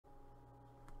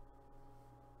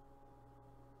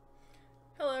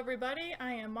everybody,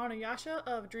 I am Monoyasha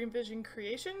of Dreamvision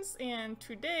Creations, and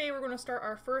today we're going to start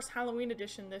our first Halloween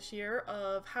edition this year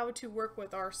of how to work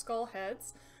with our skull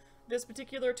heads. This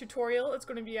particular tutorial is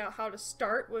going to be out how to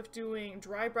start with doing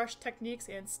dry brush techniques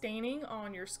and staining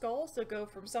on your skull, so go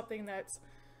from something that's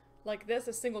like this,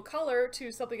 a single color,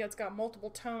 to something that's got multiple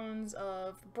tones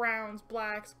of browns,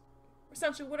 blacks,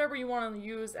 essentially whatever you want to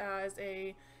use as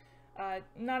a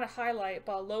not a highlight,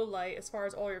 but a low light as far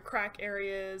as all your crack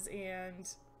areas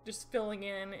and just filling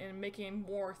in and making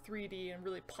more 3D and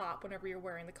really pop whenever you're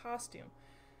wearing the costume.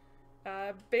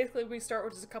 Basically, we start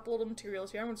with just a couple little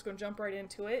materials here. I'm just going to jump right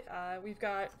into it. We've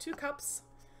got 2 cups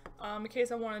in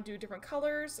case I want to do different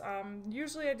colors.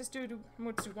 Usually I'm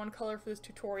going to do one color for this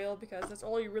tutorial because that's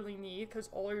all you really need, because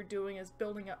all you're doing is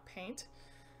building up paint.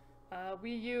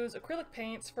 We use acrylic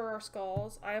paints for our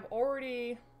skulls. I have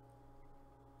already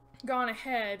gone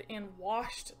ahead and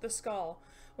washed the skull.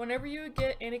 Whenever you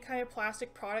get any kind of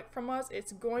plastic product from us,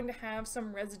 it's going to have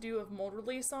some residue of mold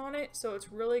release on it, so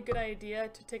it's really a good idea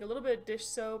to take a little bit of dish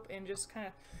soap and just kind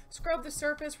of scrub the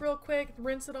surface real quick,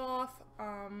 rinse it off.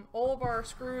 All of our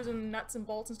screws and nuts and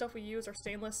bolts and stuff we use are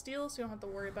stainless steel, so you don't have to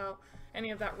worry about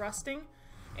any of that rusting.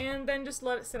 And then just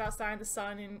let it sit outside in the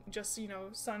sun and just, you know,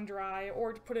 sun dry,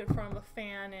 or put it in front of a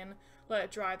fan and let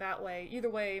it dry that way. Either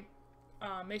way,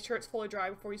 make sure it's fully dry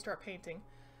before you start painting.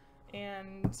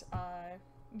 And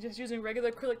just using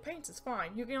regular acrylic paints is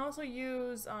fine. You can also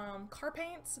use car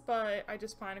paints, but I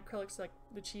just find acrylic's like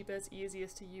the cheapest,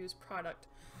 easiest to use product,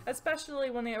 especially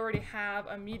when they already have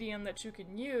a medium that you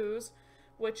can use,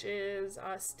 which is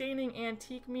Staining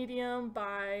Antique Medium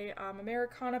by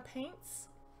Americana Paints.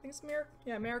 I think it's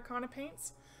Americana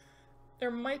Paints.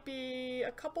 There might be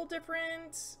a couple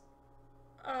different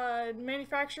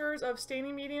manufacturers of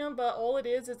staining medium, but all it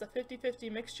is a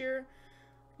 50-50 mixture.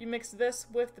 You mix this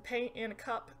with the paint in a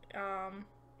cup,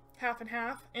 half and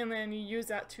half, and then you use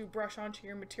that to brush onto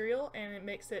your material, and it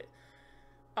makes it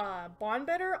bond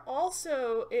better.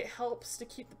 Also, it helps to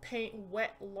keep the paint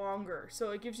wet longer,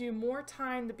 so it gives you more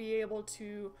time to be able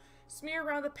to smear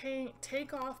around the paint,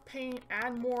 take off paint,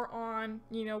 add more on,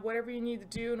 you know, whatever you need to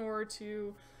do in order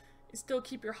to still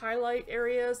keep your highlight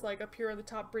areas, like up here on the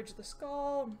top bridge of the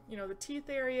skull, you know, the teeth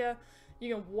area.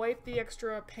 You can wipe the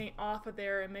extra paint off of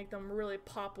there and make them really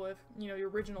pop with, you know, your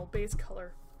original base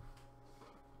color.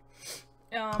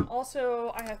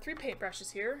 Also, I have 3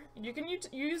 paintbrushes here. You can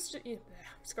use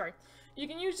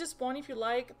just one if you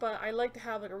like, but I like to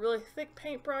have like a really thick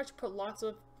paintbrush, put lots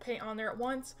of paint on there at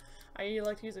once. I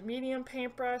like to use a medium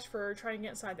paintbrush for trying to get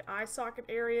inside the eye socket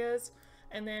areas,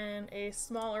 and then a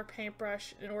smaller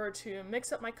paintbrush in order to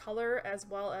mix up my color, as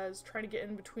well as trying to get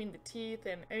in between the teeth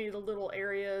and any of the little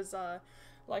areas,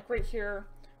 like right here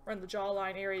around the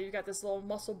jawline area. You got this little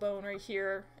muscle bone right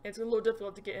here. It's a little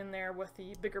difficult to get in there with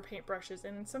the bigger paintbrushes,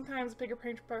 and sometimes bigger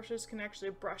paintbrushes can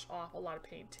actually brush off a lot of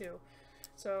paint too.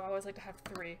 So I always like to have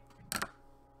 3.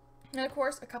 And of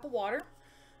course, a cup of water.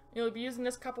 You'll be using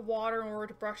this cup of water in order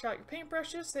to brush out your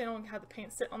paintbrushes so they don't have the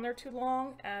paint sit on there too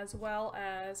long, as well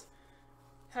as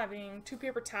having 2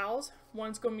 paper towels.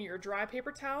 One's going to be your dry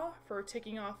paper towel for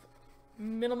taking off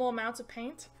minimal amounts of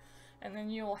paint, and then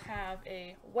you'll have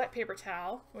a wet paper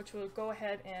towel, which will go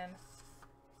ahead and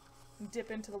dip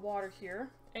into the water here.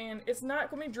 And it's not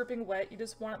going to be dripping wet, you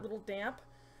just want it a little damp.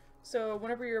 So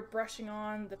whenever you're brushing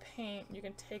on the paint, you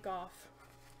can take off,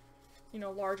 you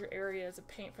know, larger areas of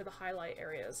paint for the highlight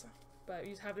areas. But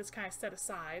you have this kind of set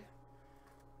aside.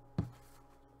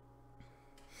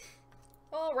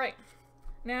 Alright.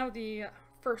 Now the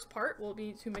first part will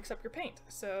be to mix up your paint.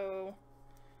 So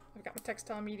I've got my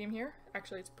textile medium here.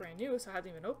 Actually, it's brand new, so it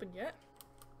hasn't even opened yet.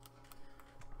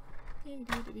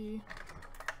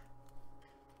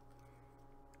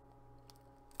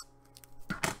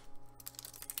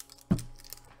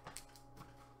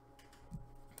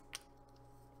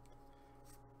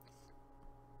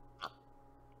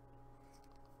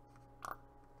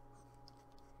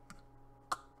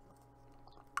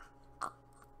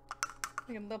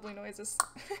 Making lovely noises.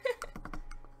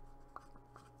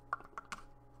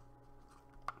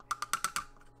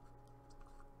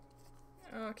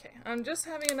 Okay, I'm just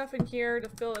having enough in here to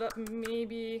fill it up,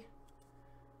 maybe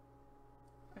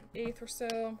 1/8 or so.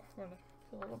 I'm going to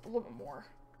fill it up a little bit more.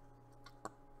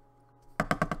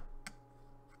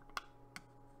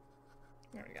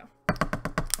 There we go.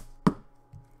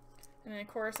 And then of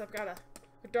course I've got a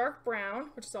dark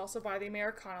brown, which is also by the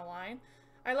Americana line.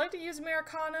 I like to use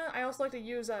Americana. I also like to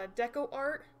use Deco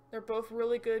Art. They're both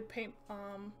really good paint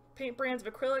brands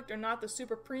of acrylic. They're not the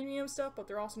super premium stuff, but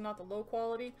they're also not the low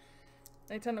quality.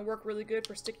 They tend to work really good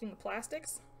for sticking the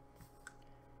plastics.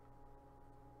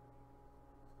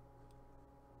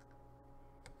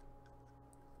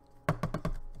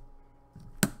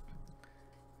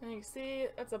 And you can see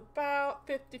that's about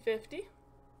 50-50.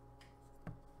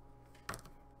 I'm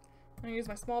going to use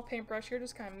my small paintbrush here,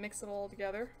 just kind of mix it all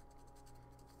together.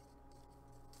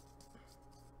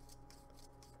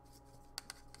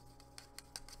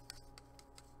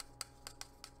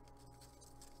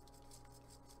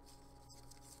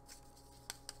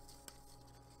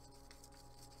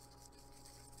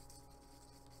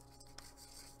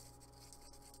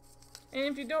 And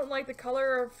if you don't like the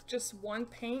color of just one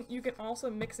paint, you can also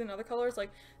mix in other colors. Like,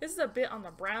 this is a bit on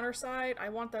the browner side. I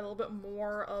want that a little bit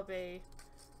more of a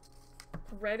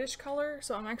reddish color,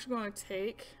 so I'm actually going to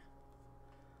take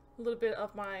a little bit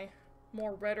of my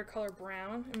more redder color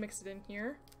brown and mix it in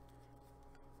here.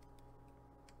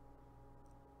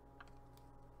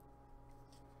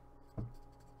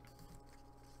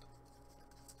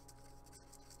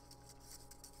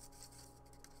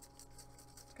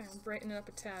 Kind of brighten it up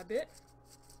a tad bit.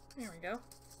 There we go.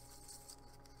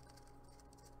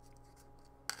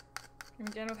 And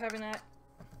again, with having that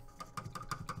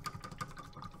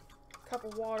cup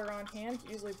of water on hand,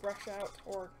 easily brush out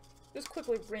or just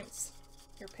quickly rinse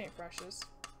your paintbrushes.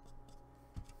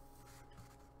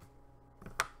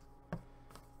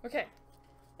 Okay,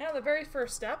 now the very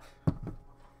first step,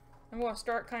 I'm going to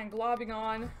start kind of globbing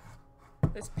on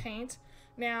this paint.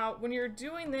 Now, when you're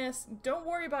doing this, don't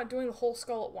worry about doing the whole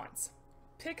skull at once.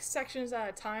 Pick sections at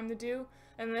a time to do,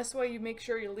 and this way you make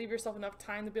sure you leave yourself enough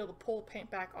time to be able to pull the paint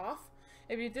back off.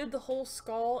 If you did the whole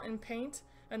skull in paint,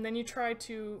 and then you try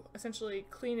to essentially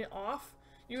clean it off,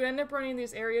 you end up running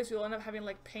these areas, you'll end up having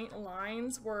like paint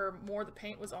lines where more of the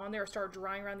paint was on there or start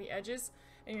drying around the edges,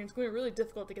 and it's going to be really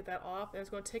difficult to get that off, and it's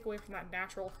going to take away from that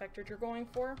natural effect that you're going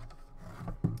for.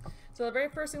 So the very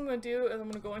first thing I'm going to do is I'm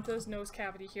going to go into this nose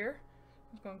cavity here.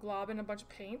 I'm just going to glob in a bunch of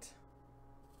paint.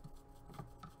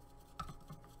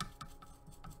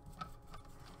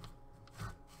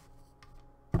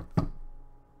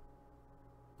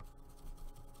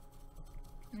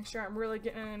 Make sure I'm really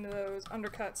getting into those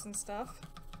undercuts and stuff.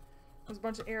 There's a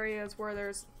bunch of areas where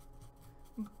there's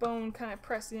bone kind of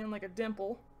pressed in like a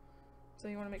dimple. So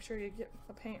you want to make sure you get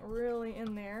the paint really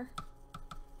in there.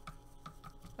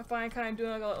 I find kind of doing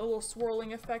like a little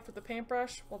swirling effect with the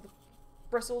paintbrush while the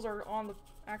bristles are on the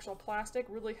actual plastic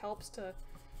really helps to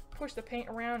push the paint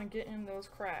around and get in those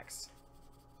cracks.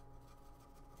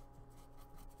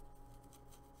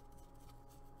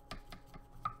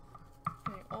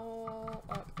 Okay, all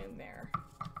up in there.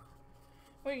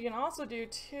 What you can also do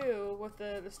too with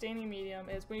the staining medium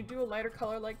is when you do a lighter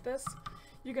color like this,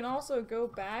 you can also go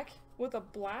back with a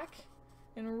black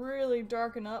and really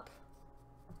darken up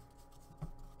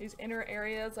these inner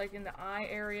areas, like in the eye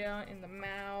area, in the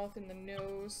mouth, in the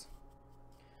nose.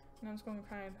 And I'm just going to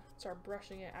kind of start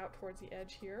brushing it out towards the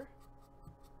edge here.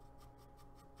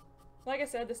 Like I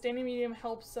said, the staining medium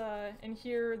helps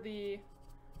inhibit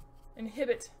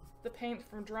the paint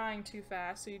from drying too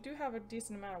fast, so you do have a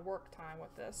decent amount of work time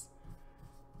with this.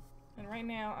 And right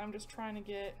now, I'm just trying to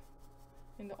get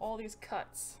into all these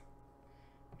cuts.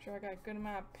 Make sure I got a good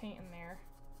amount of paint in there.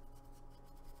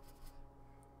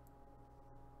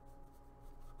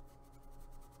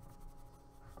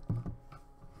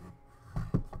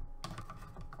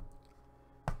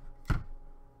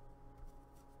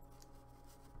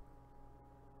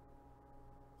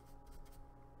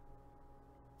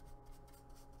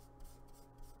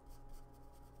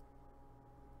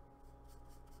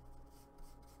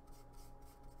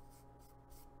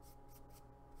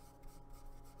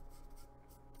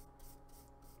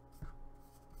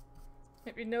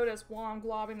 If you notice, while I'm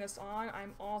globbing this on,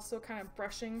 I'm also kind of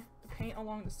brushing the paint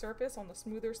along the surface on the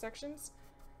smoother sections.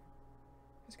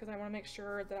 Just because I want to make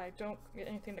sure that I don't get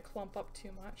anything to clump up too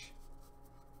much.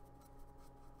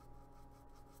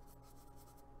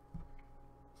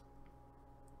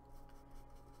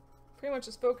 Pretty much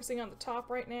just focusing on the top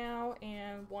right now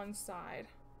and one side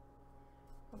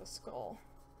of the skull.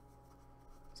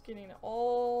 Just getting into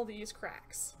all these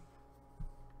cracks.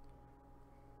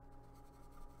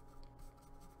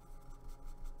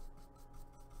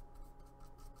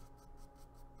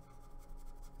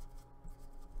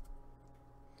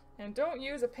 And don't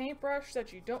use a paintbrush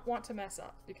that you don't want to mess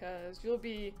up, because you'll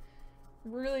be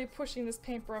really pushing this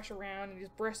paintbrush around and these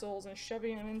bristles and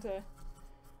shoving them into a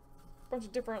bunch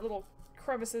of different little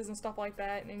crevices and stuff like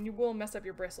that, and you will mess up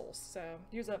your bristles. So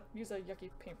use a yucky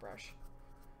paintbrush,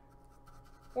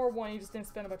 or one you just didn't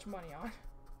spend a bunch of money on.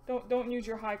 Don't use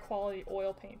your high quality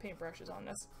oil paintbrushes on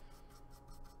this.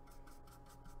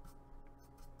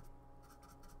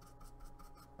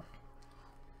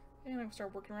 And I'm gonna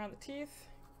start working around the teeth.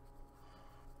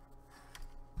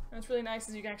 And what's really nice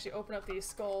is you can actually open up these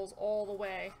skulls all the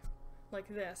way like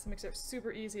this. It makes it super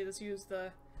easy to just use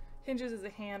the hinges as a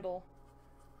handle.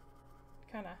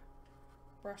 Kind of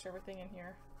brush everything in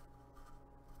here.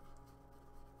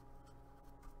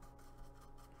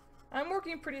 I'm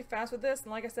working pretty fast with this,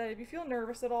 and like I said, if you feel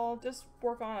nervous at all, just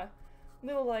work on a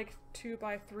little like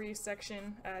 2x3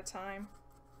 section at a time.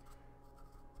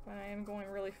 But I am going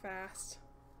really fast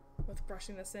with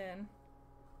brushing this in.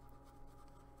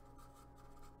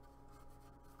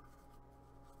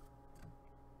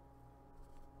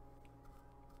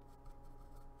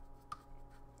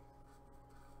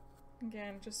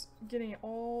 Again, just getting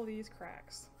all these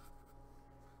cracks.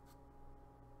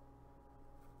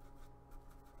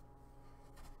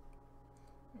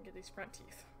 And get these front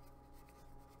teeth.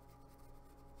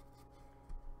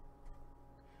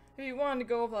 If you wanted to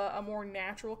go with a more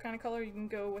natural kind of color, you can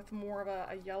go with more of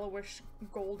a yellowish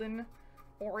golden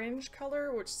orange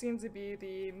color, which seems to be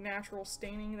the natural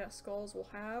staining that skulls will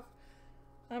have.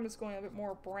 I'm just going a bit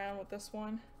more brown with this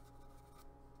one.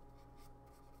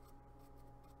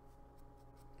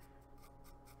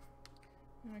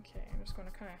 Okay, I'm just going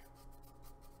to kind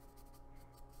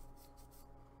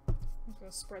of, I'm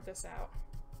going to spread this out,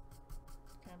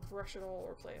 kind of brush it all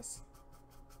over the place.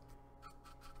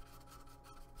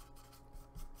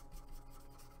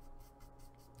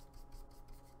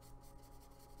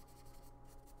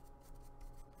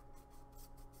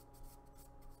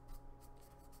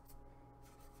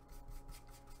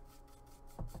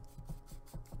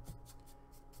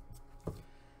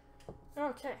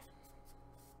 Okay.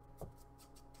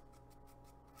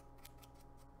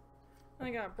 I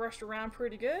got it brushed around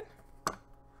pretty good.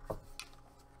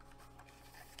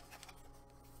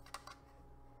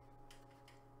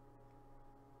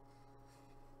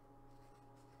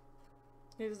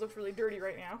 This looks really dirty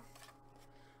right now.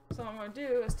 So what I'm going to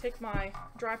do is take my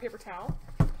dry paper towel,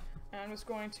 and I'm just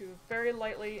going to very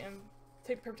lightly and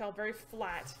take the paper towel very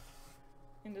flat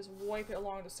and just wipe it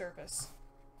along the surface.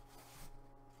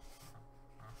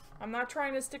 I'm not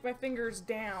trying to stick my fingers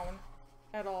down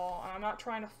at all. I'm not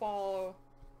trying to follow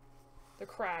the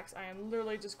cracks. I am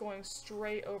literally just going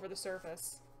straight over the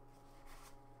surface.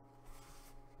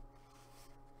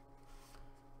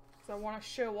 So I want to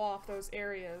show off those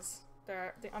areas,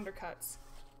 the undercuts.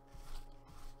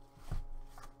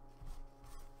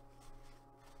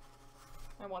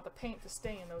 I want the paint to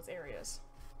stay in those areas.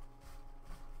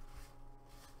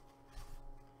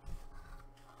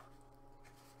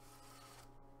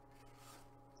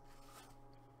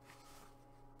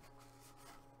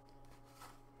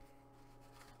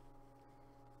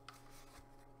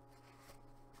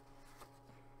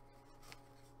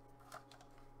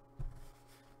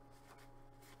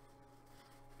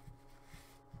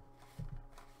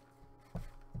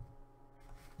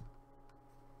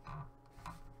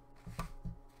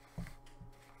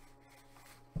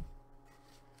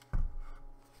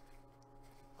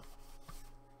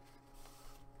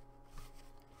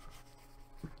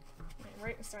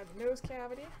 Right inside the nose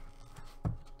cavity.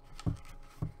 I'm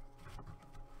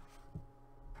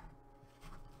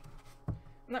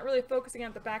not really focusing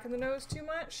at the back of the nose too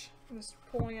much. I'm just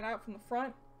pulling it out from the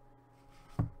front,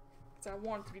 because I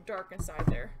want it to be dark inside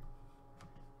there.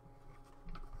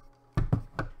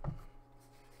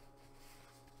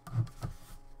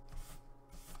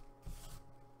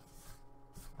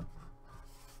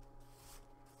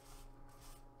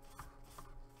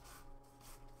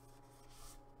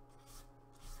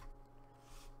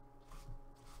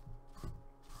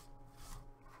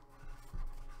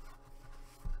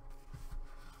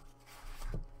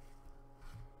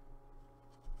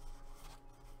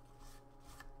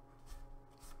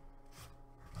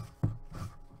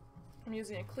 I'm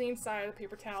using a clean side of the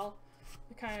paper towel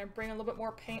to kind of bring a little bit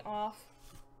more paint off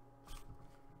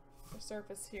the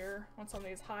surface here on some of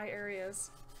these high areas.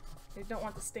 You don't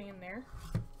want the stain there.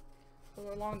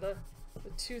 So along the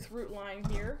tooth root line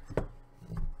here,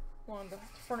 along the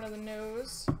front of the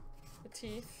nose, the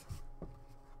teeth,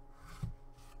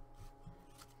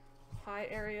 high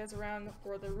areas around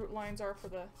where the root lines are for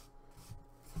the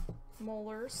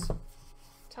molars,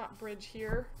 top bridge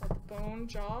here at the bone,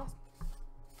 jaw.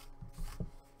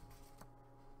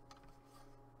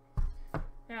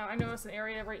 Now I notice an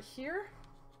area right here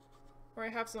where I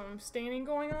have some staining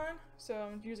going on, so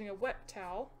I'm using a wet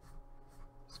towel.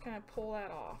 Just kind of pull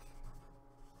that off.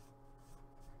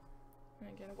 And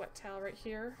again, a wet towel right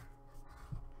here.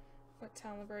 Wet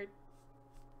towel in the very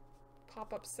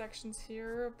pop-up sections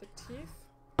here of the teeth,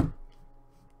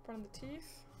 front of the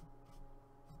teeth.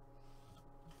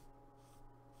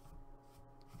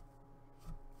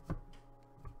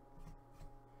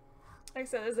 Like I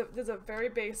said, this is a very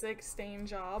basic stain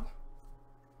job.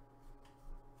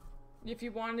 If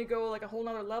you wanted to go like a whole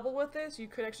nother level with this, you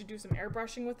could actually do some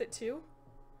airbrushing with it too.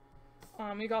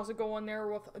 You can also go in there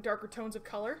with darker tones of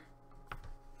color.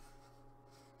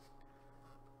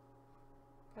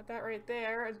 But that right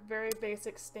there is very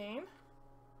basic stain.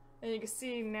 And you can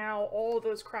see now all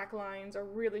those crack lines are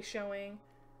really showing.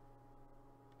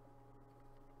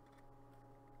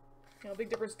 You know,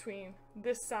 big difference between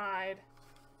this side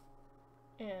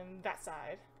and that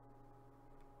side.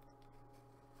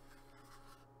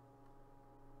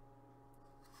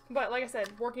 But like I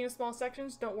said, working in small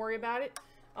sections, don't worry about it.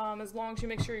 As long as you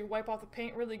make sure you wipe off the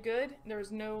paint really good.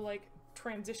 There's no like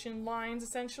transition lines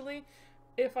essentially.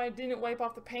 If I didn't wipe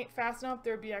off the paint fast enough,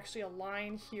 there'd be actually a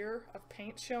line here of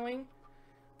paint showing.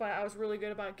 But I was really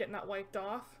good about getting that wiped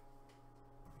off.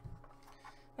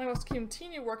 I'm going to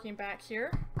continue working back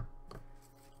here.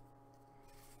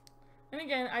 And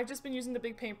again, I've just been using the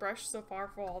big paintbrush so far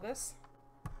for all this.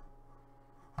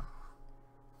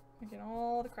 Making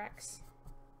all the cracks.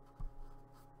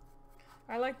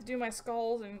 I like to do my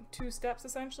skulls in 2 steps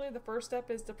essentially. The first step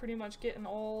is to pretty much get in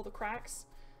all the cracks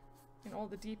in all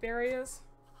the deep areas.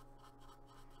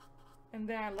 And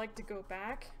then I like to go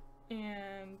back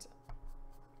and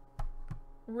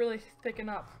really thicken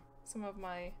up some of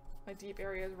my deep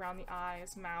areas around the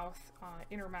eyes, mouth,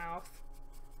 inner mouth.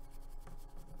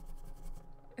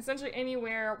 Essentially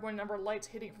anywhere whenever light's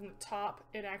hitting from the top,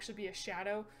 it'd actually be a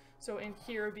shadow. So in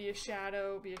here would be a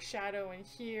shadow in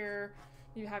here.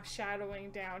 You have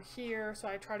shadowing down here. So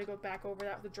I try to go back over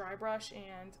that with a dry brush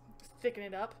and thicken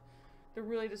it up to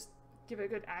really just give it a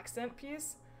good accent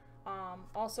piece.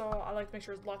 Also, I like to make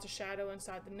sure there's lots of shadow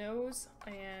inside the nose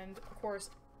and of course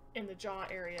in the jaw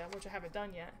area, which I haven't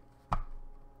done yet.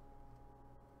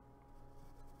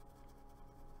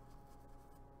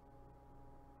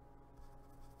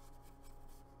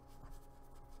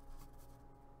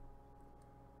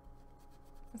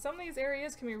 And some of these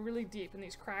areas can be really deep in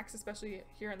these cracks, especially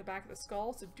here in the back of the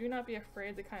skull, so do not be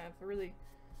afraid to kind of really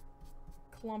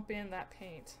clump in that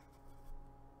paint.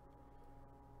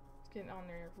 It's getting on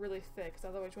there really thick, because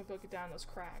otherwise you won't be able to get down those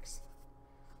cracks.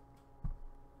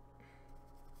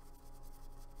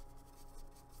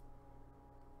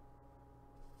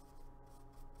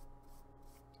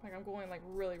 Like I'm going like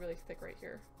really, really thick right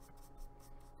here.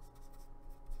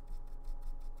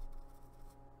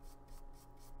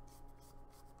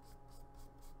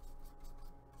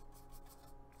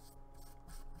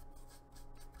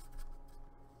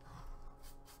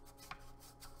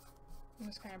 I'm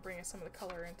just kind of bringing some of the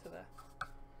color into the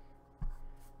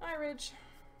eye ridge.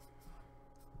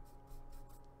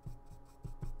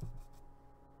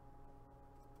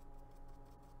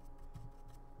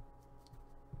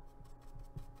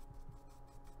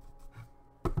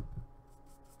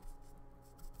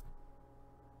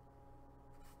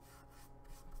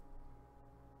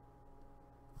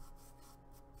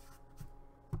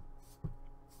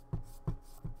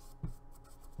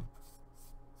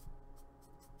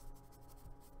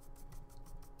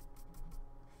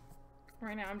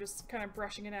 Right now I'm just kind of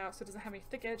brushing it out so it doesn't have any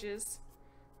thick edges.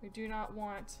 We do not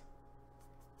want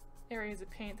areas of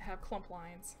paint to have clump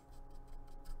lines.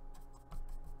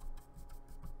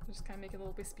 Just kind of make it a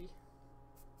little wispy.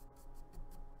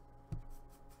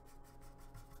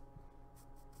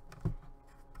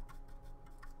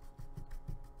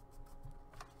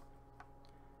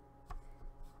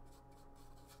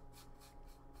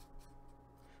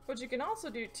 What you can also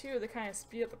do too to kind of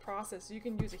speed up the process, you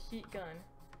can use a heat gun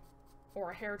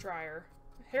or a hair dryer.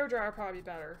 Hair dryer probably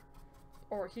better,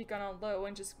 or a heat gun on low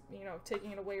and just, you know,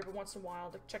 taking it away every once in a while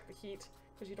to check the heat,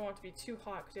 because you don't want it to be too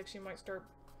hot because you actually might start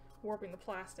warping the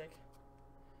plastic.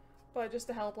 But just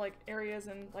to help like areas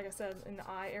in, like I said, in the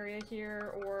eye area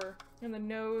here or in the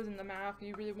nose and the mouth,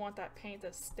 you really want that paint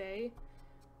to stay.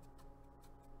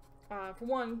 For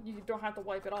one, you don't have to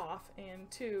wipe it off,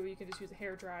 and 2, you can just use a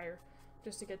hair dryer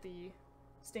just to get the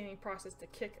staining process to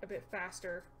kick a bit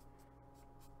faster,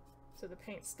 so the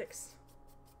paint sticks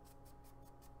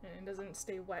and it doesn't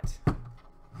stay wet.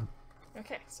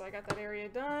 Okay, so I got that area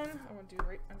done. I'm going to do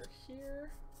right under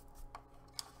here.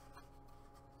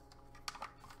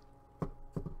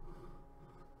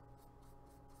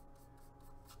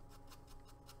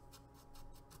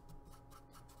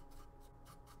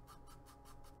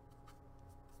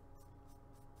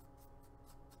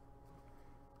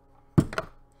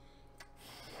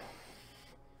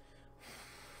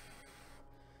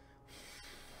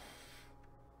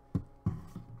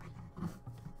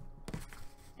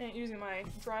 And using my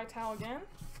dry towel again,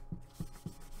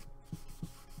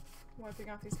 wiping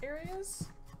off these areas.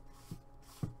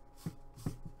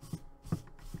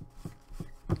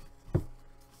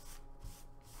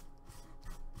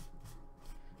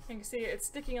 You can see it's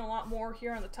sticking a lot more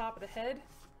here on the top of the head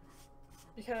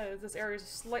because this area is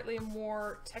slightly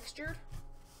more textured.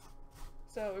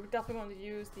 So we definitely want to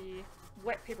use the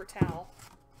wet paper towel.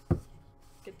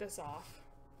 Get this off.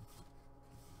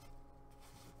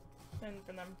 And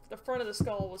the front of the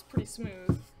skull was pretty smooth.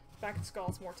 The back of the skull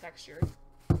is more textured.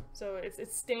 So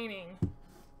it's staining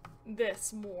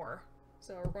this more.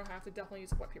 So we're going to have to definitely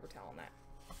use a wet paper towel on that.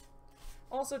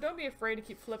 Also, don't be afraid to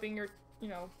keep flipping your,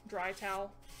 dry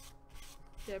towel.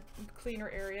 Get a cleaner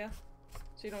area.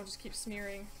 So you don't just keep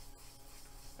smearing.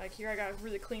 Like here I got a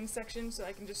really clean section, so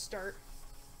I can just start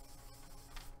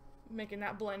making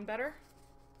that blend better.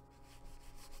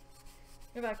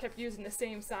 If I kept using the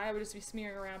same side, I would just be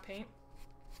smearing around paint.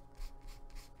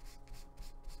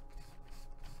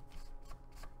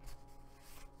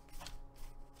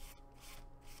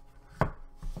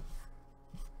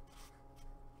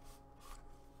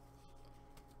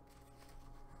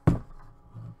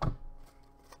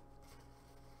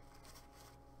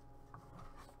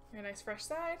 A nice fresh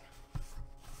side. You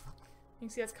can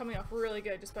see that's coming off really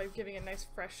good just by giving a nice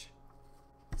fresh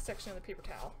section of the paper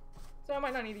towel. So I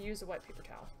might not need to use a wet paper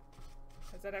towel,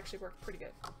 because that actually worked pretty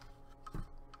good.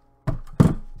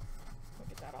 We'll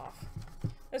get that off.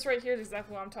 This right here is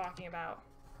exactly what I'm talking about.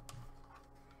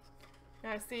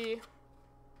 Now I see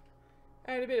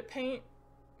I had a bit of paint,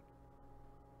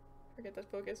 forget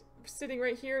that focus, sitting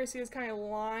right here. You see this kind of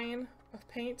line of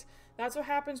paint. That's what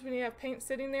happens when you have paint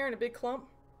sitting there in a big clump.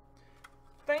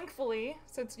 Thankfully,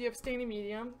 since you have staining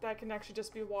medium, that can actually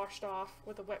just be washed off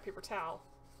with a wet paper towel.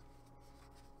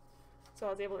 So I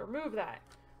was able to remove that.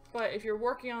 But if you're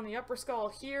working on the upper skull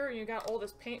here and you got all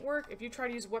this paint work, if you try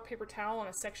to use a wet paper towel on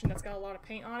a section that's got a lot of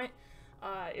paint on it,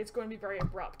 it's going to be very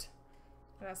abrupt.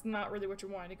 And that's not really what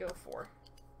you're wanting to go for.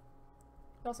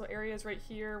 Also areas right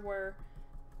here where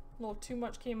a little too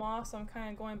much came off, so I'm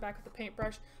kind of going back with the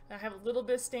paintbrush. And I have a little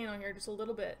bit of stain on here, just a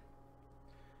little bit.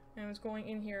 And I'm just going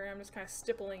in here and I'm just kind of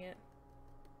stippling it.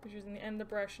 Just using the end of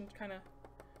the brush and kind of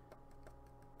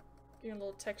getting a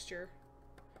little texture.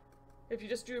 If you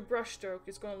just do a brush stroke,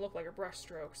 it's going to look like a brush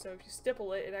stroke. So if you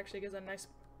stipple it, it actually gives a nice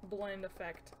blend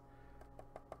effect.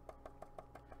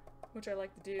 Which I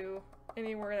like to do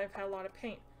anywhere that I've had a lot of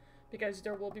paint, because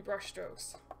there will be brush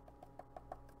strokes.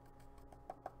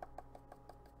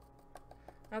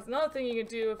 That's another thing you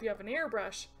can do if you have an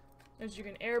airbrush, is you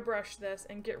can airbrush this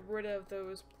and get rid of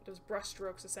those brush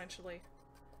strokes essentially.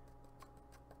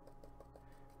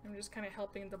 I'm just kind of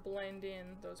helping to blend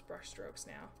in those brush strokes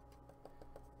now.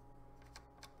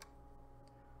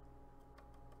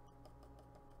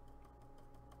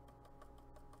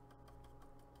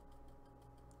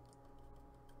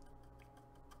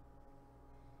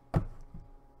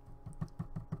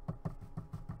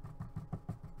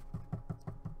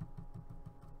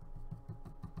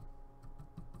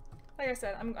 Like I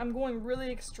said, I'm going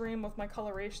really extreme with my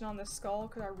coloration on this skull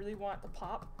because I really want it to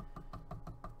pop.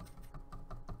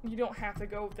 You don't have to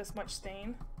go with this much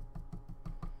stain.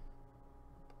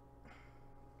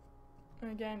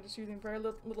 And again, just using very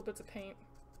little bits of paint.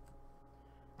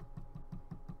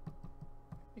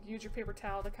 You can use your paper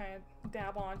towel to kind of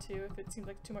dab onto if it seems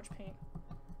like too much paint.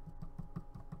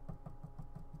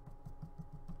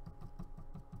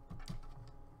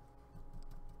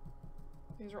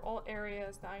 These are all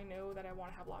areas that I know that I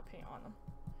want to have a lot of paint on them.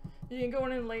 You can go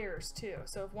in layers too,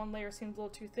 so if one layer seems a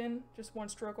little too thin, just one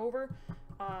stroke over,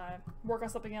 work on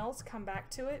something else, come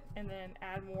back to it, and then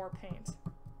add more paint.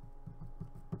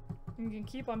 You can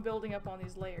keep on building up on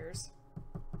these layers.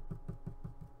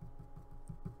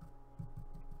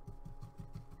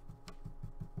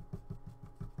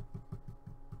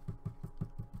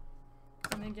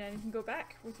 And again, you can go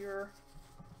back with your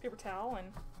paper towel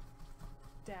and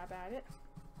dab at it.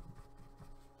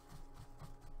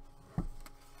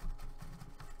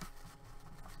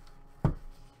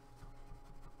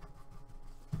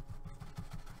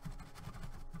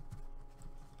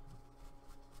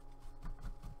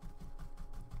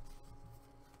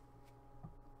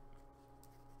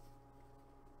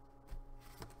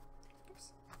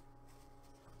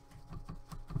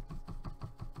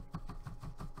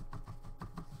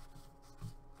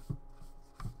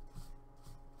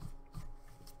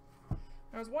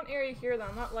 There's one area here that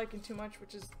I'm not liking too much,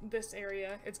 which is this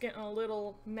area. It's getting a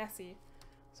little messy.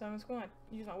 So I'm just going to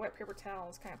use my wet paper towel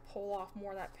and kind of pull off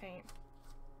more of that paint.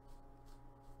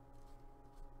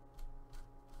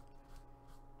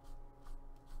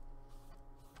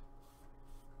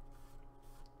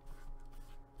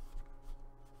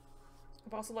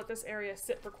 I've also let this area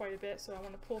sit for quite a bit, so I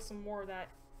want to pull some more of that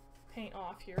paint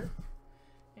off here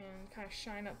and kind of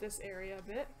shine up this area a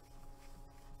bit.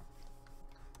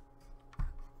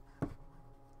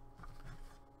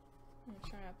 And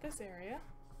shine out this area.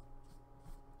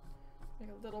 Make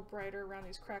it a little brighter around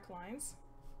these crack lines.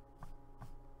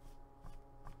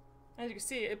 As you can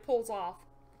see, it pulls off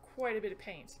quite a bit of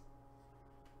paint.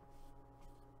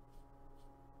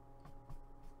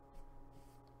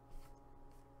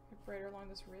 Get brighter along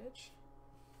this ridge.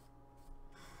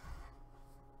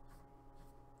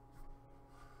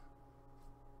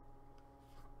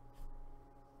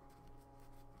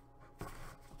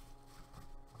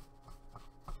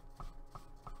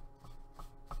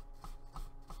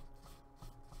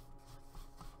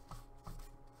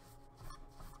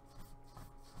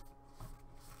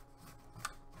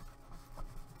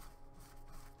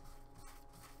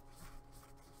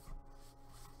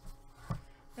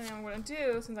 And what I'm going to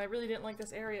do, since I really didn't like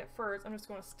this area at first, I'm just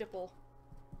going to stipple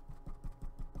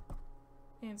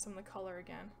in some of the color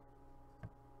again.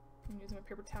 I'm using my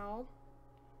paper towel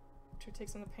to take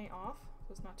some of the paint off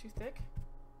so it's not too thick.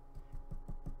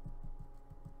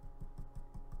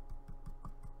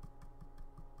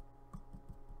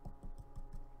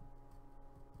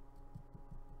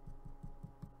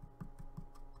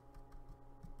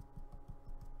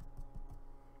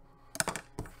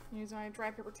 Use my dry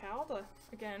paper towel to,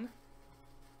 again,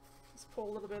 just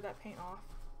pull a little bit of that paint off.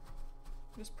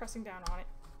 Just pressing down on it.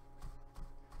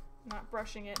 Not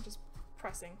brushing it, just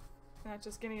pressing. And that's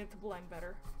just getting it to blend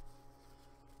better.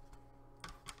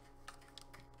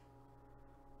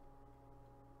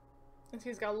 And see,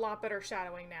 he's got a lot better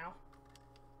shadowing now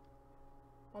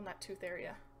on that tooth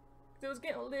area. It was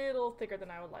getting a little thicker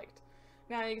than I would liked.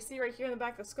 Now you can see right here in the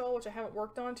back of the skull, which I haven't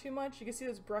worked on too much, you can see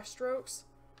those brush strokes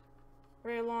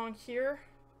right along here.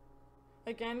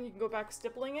 Again, you can go back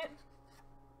stippling it.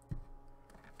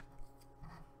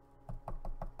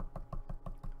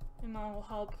 And that will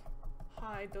help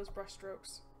hide those brush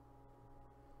strokes.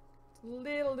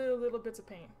 Little bits of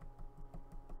paint.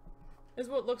 This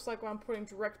is what it looks like when I'm putting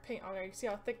direct paint on there. You see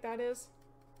how thick that is?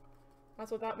 That's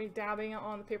without me dabbing it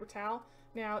on the paper towel.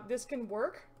 Now, this can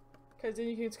work, because then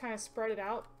you can just kind of spread it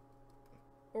out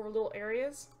over little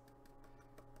areas.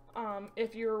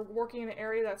 If you're working in an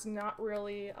area that's not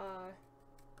really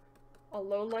a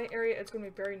low light area, it's going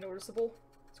to be very noticeable.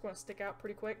 It's going to stick out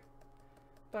pretty quick.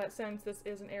 But since this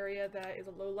is an area that is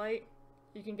a low light,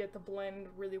 you can get the blend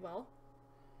really well.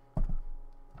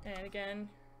 And again,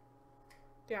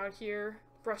 down here,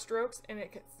 brush strokes, and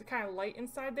it gets kind of light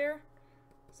inside there.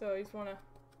 So you just want to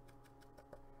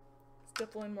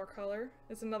stipple in more color.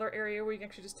 It's another area where you can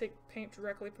actually just take paint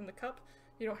directly from the cup.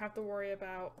 You don't have to worry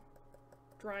about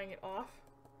drying it off,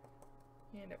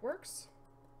 and it works.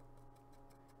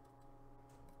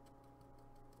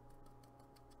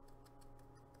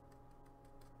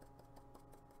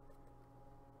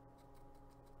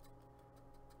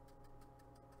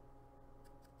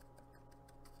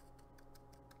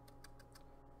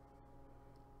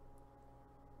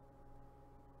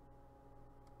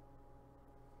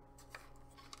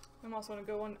 I'm also going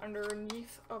to go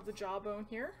underneath of the jawbone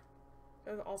here.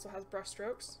 It also has brush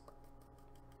strokes.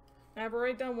 And I've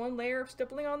already done one layer of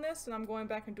stippling on this, and I'm going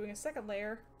back and doing a second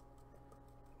layer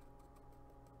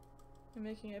and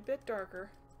making it a bit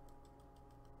darker.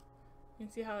 You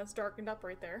can see how it's darkened up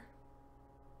right there.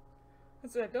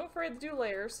 So don't afraid to do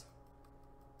layers.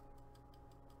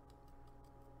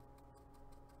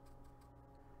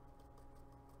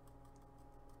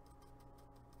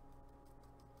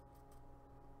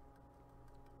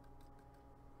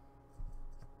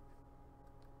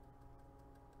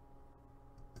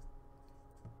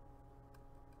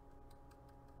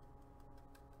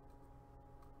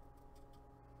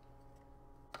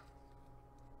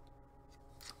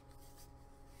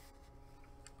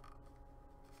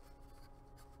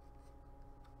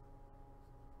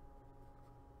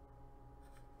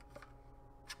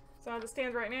 So as it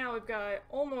stands right now, we've got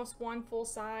almost one full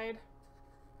side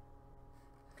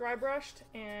dry brushed,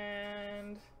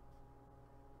 and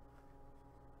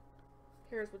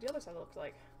here's what the other side looks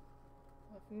like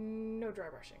with no dry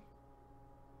brushing.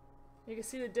 You can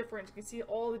see the difference. You can see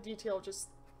all the detail just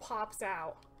pops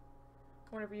out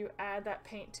whenever you add that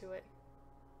paint to it.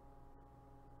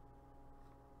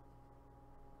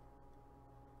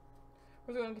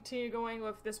 We're going to continue going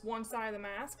with this one side of the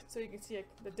mask so you can see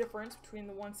the difference between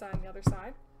the one side and the other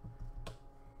side.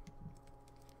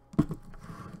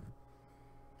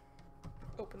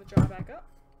 Open the jar back up.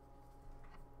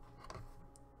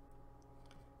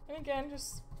 And again,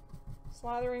 just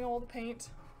slathering all the paint,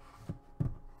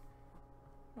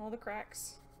 all the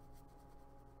cracks.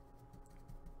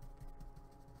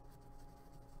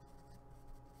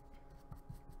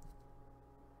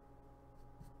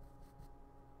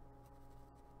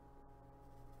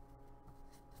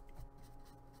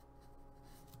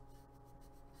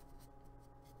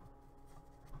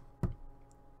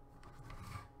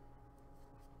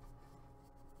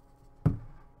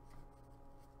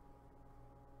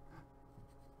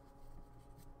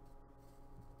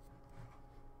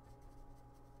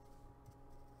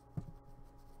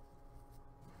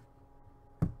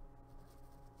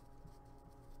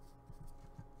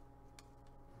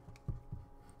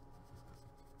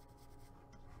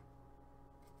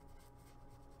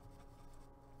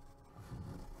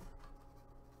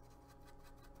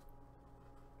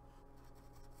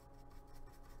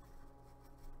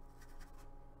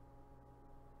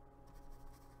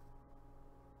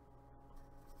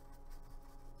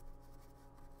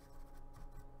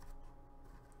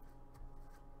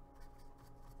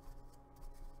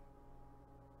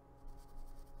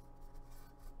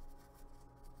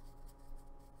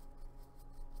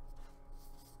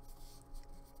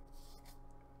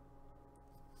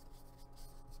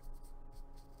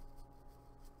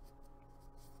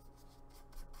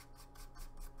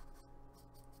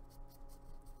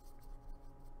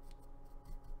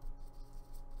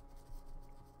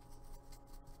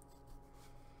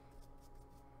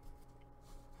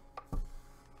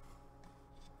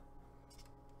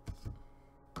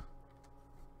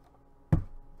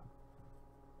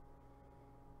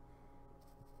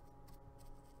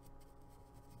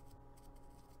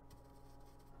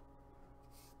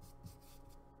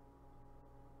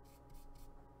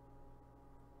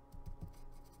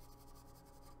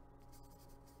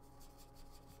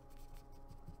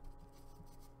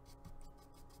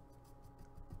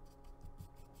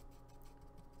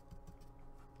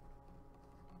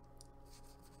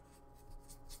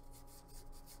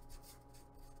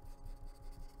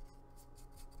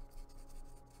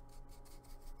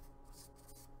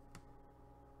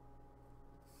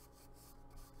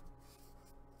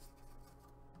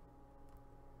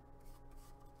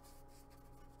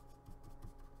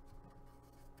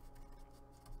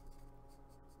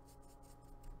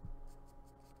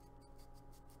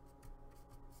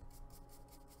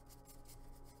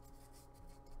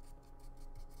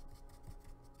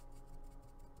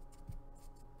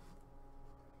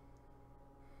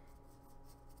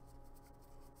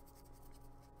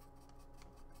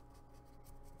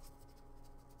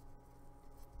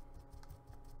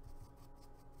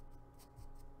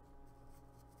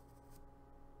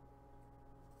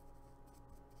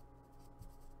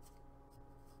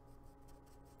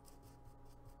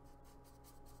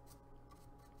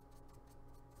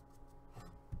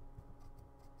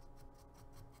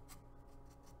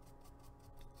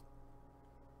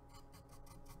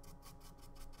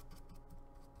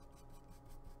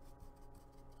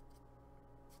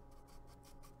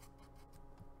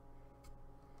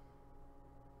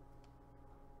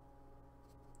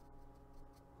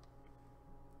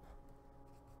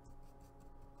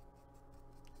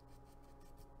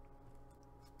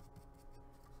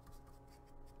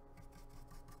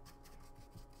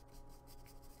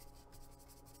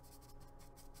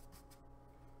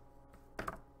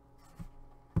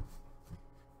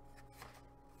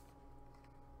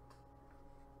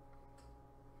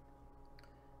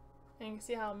 you can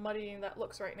see how muddy that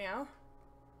looks right now,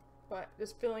 but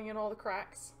just filling in all the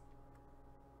cracks.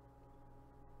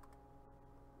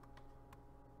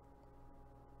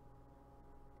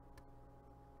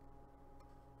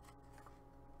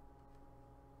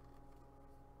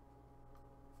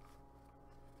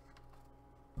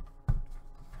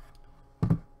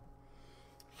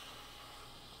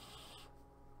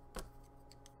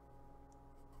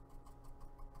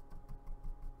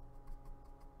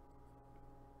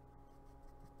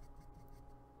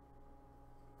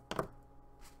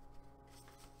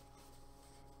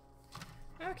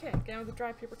 Okay, again with a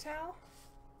dry paper towel,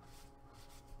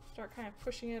 start kind of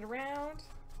pushing it around,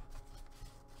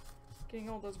 getting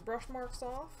all those brush marks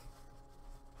off.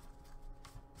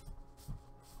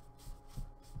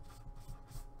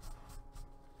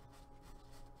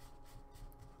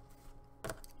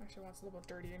 Actually, it's a little bit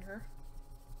dirty in here.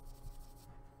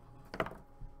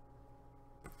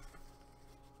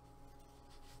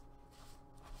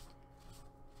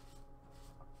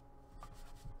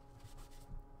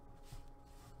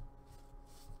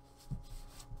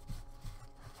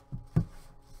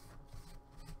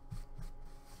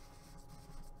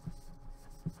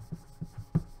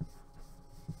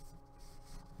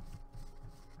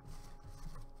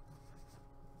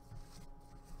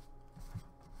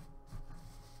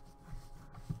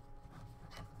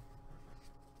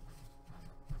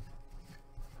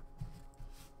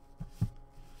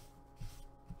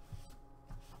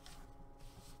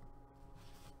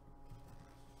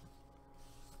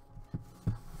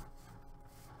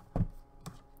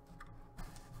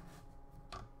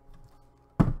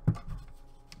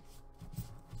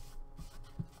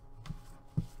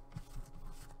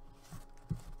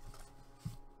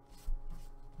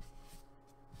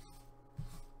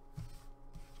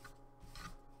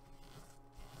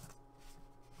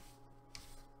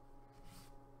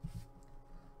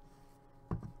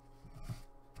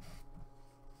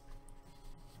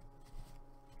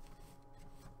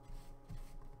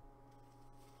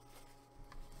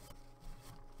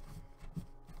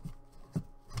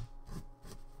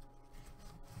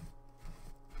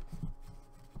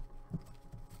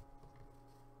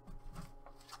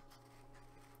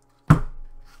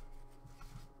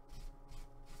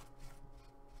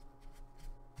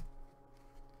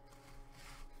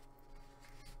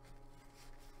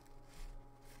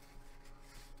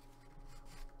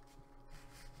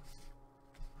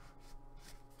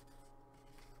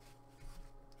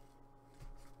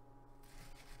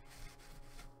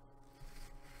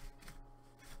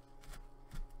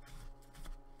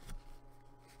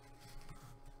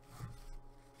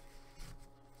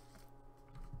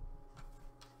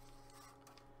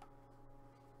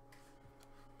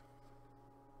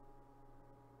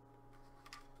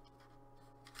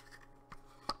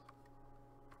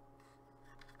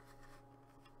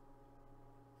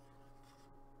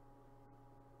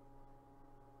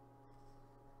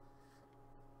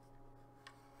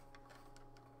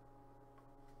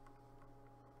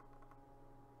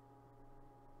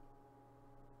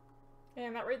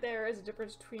 And that right there is the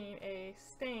difference between a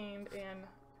stained and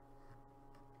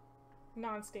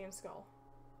non-stained skull.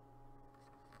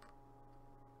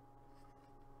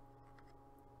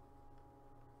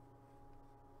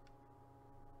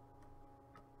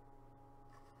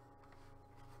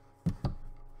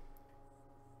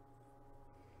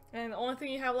 And the only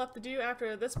thing you have left to do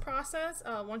after this process,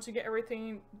 once you get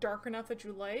everything dark enough that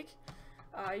you like,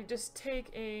 you just take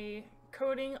a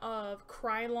coating of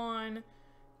Krylon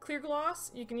clear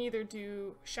gloss. You can either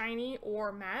do shiny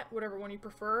or matte, whatever one you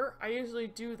prefer. I usually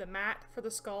do the matte for the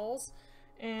skulls.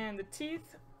 And the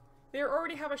teeth, they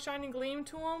already have a shiny gleam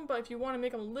to them, but if you want to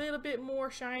make them a little bit more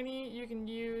shiny, you can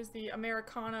use the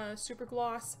Americana super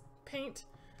gloss paint.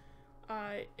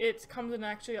 It comes in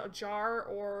actually a jar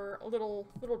or a little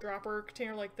dropper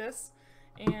container like this,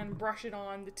 and brush it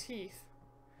on the teeth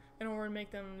in order to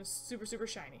make them super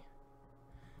shiny.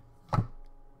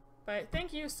 But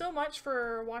thank you so much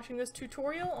for watching this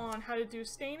tutorial on how to do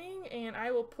staining, and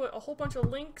I will put a whole bunch of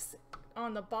links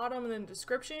on the bottom and in the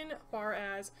description as far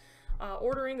as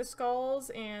ordering the skulls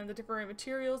and the different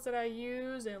materials that I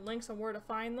use and links on where to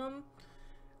find them.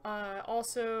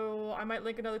 Also, I might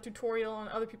link another tutorial on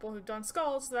other people who've done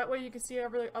skulls, so that way you can see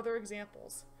other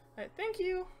examples. Thank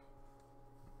you!